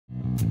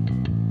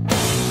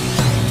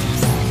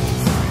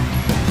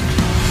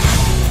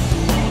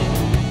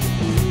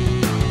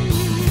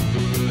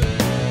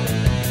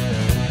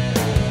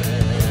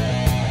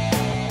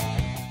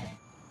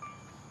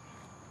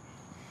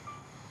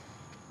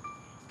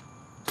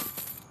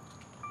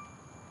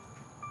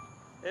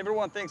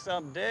Everyone thinks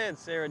I'm dead,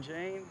 Sarah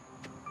Jane.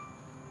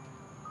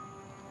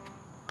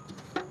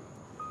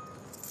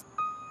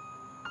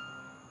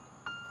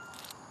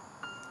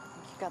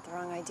 You've got the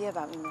wrong idea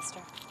about me, mister.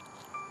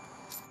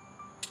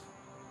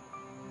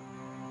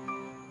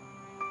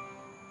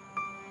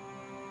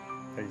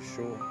 Are you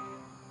sure?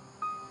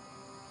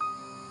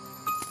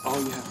 All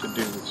you have to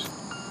do is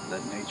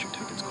let nature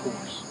take its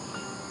course.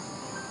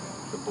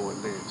 The boy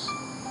lives,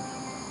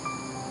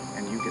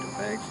 and you get a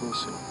bag full of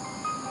silver.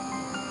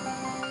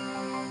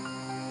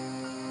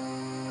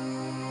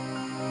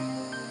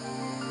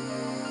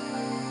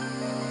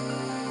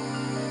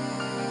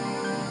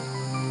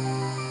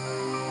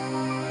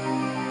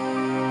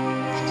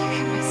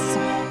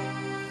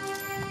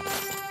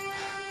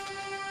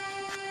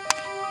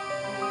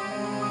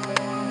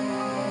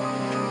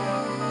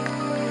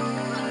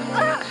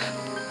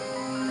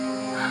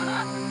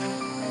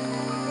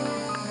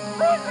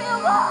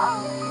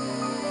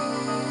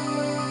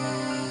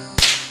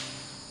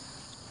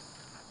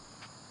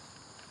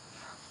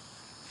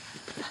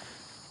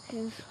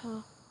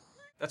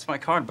 That's my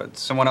card, but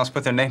someone else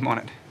put their name on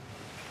it.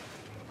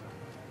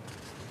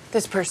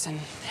 This person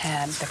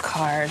had the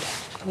card.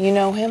 You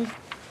know him?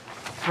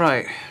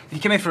 Right. He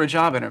came in for a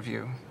job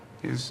interview.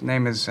 His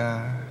name is,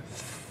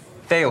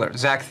 Thaler,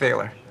 Zach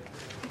Thaler.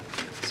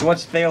 So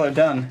what's Thaler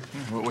done?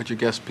 What would your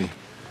guess be?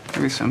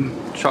 Maybe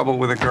some trouble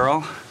with a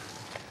girl.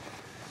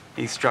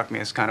 He struck me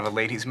as kind of a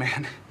ladies'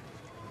 man.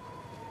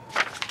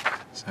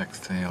 Zach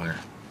Thaler.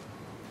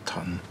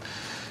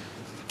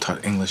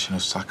 Taught English in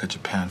Osaka,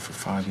 Japan for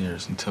 5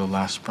 years until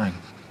last spring.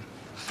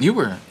 You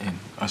were in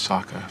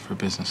Osaka for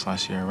business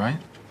last year, right?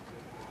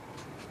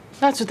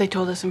 That's what they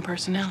told us in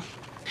personnel.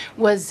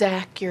 Was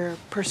Zach your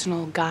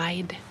personal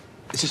guide?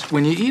 It's just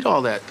when you eat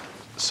all that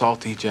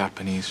salty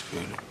Japanese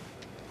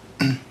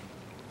food,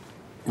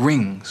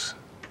 rings,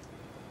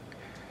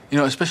 you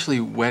know,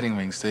 especially wedding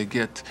rings, they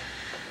get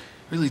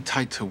really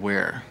tight to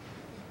wear.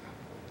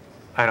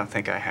 I don't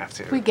think I have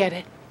to. We get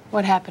it.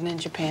 What happened in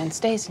Japan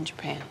stays in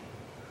Japan.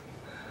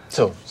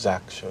 So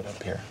Zach showed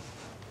up here.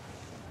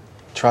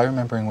 Try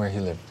remembering where he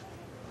lived.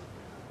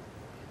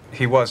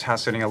 He was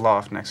house sitting a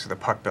loft next to the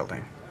Puck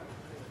building.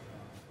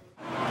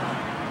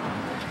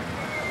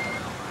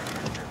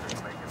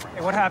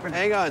 Hey, what happened?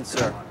 Hang on,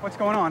 sir. What's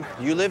going on?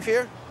 You live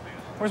here?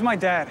 Where's my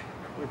dad?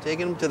 We're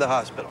taking him to the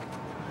hospital.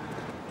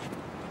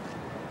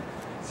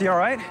 Is he all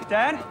right,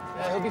 Dad?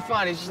 Yeah, he'll be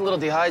fine. He's just a little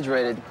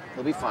dehydrated.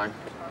 He'll be fine.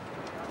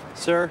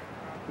 Sir,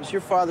 was your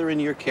father in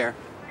your care?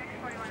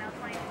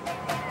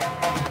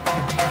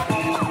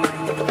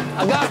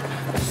 I got it.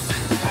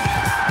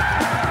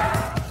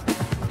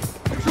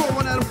 Patrol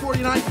 1 Adam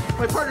 49.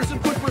 My partner's in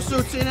quick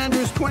pursuit, St.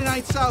 Andrews,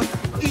 29th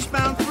South,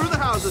 eastbound through the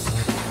houses.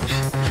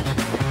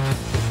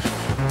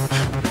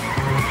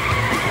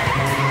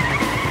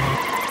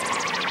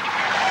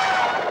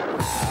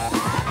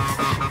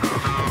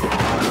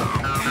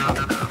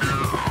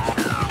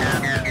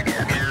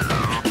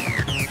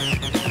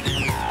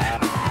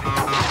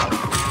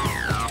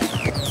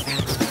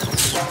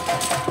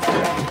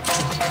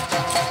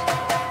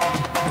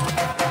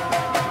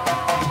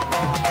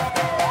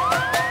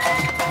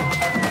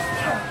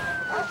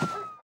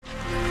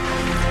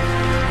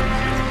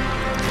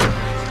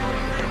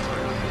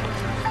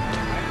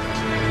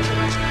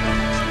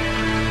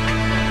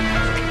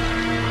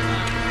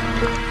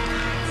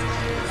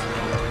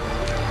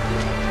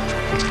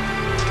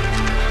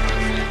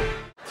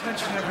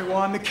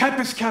 The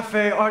Campus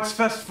Cafe Arts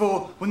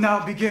Festival will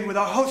now begin with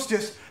our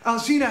hostess,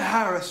 Alzina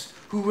Harris,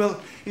 who will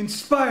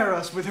inspire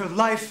us with her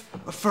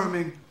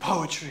life-affirming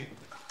poetry.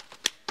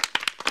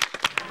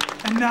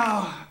 And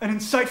now, an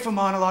insightful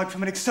monologue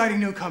from an exciting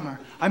newcomer.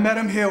 I met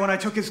him here when I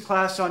took his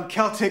class on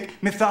Celtic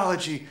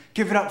mythology.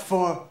 Give it up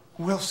for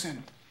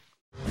Wilson.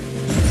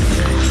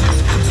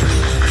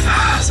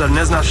 Zar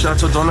ne znaš da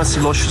to donosi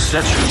lošu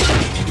sreću?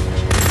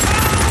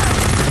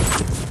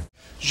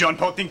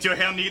 Jean-Paul thinks your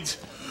hair needs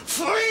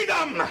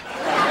freedom!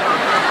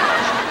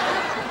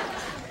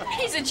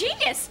 He's a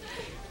genius.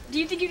 Do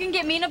you think you can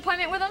get me an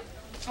appointment with him?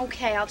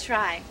 Okay, I'll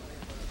try.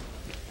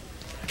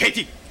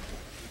 Katie,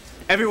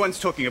 everyone's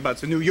talking about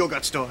the new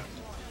yogurt store.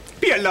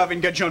 Be a love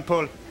and get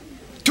Jean-Paul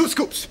 2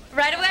 scoops.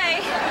 Right away.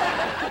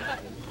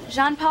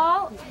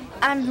 Jean-Paul,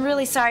 I'm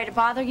really sorry to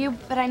bother you,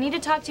 but I need to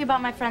talk to you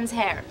about my friend's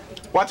hair.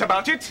 What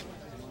about it?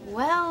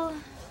 Well,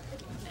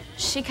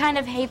 she kind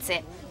of hates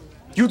it.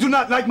 You do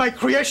not like my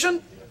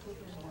creation?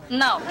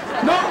 No.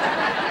 No?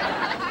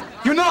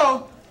 You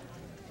know,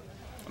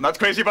 I'm not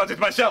crazy about it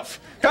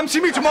myself. Come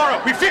see me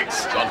tomorrow. We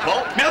fix.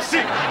 Jean-Paul?